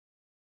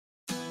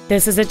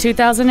This is a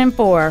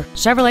 2004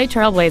 Chevrolet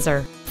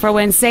Trailblazer for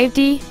when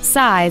safety,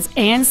 size,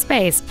 and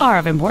space are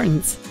of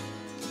importance.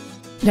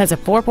 It has a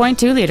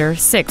 4.2-liter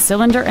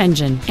six-cylinder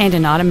engine and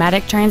an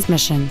automatic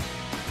transmission.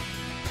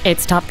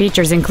 Its top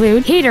features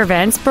include heater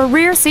vents for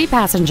rear seat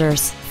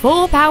passengers,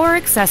 full power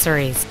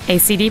accessories, a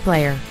CD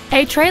player,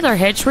 a trailer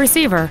hitch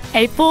receiver,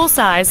 a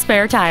full-size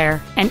spare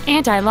tire, an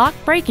anti-lock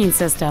braking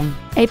system,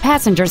 a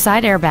passenger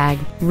side airbag,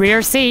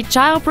 rear seat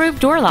child-proof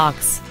door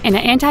locks, and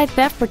an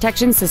anti-theft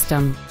protection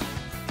system.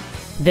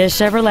 This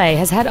Chevrolet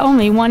has had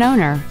only one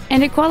owner,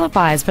 and it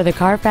qualifies for the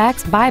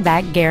Carfax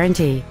buyback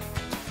guarantee.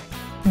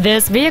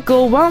 This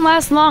vehicle won't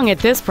last long at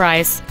this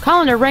price.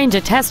 Call and arrange a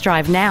test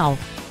drive now.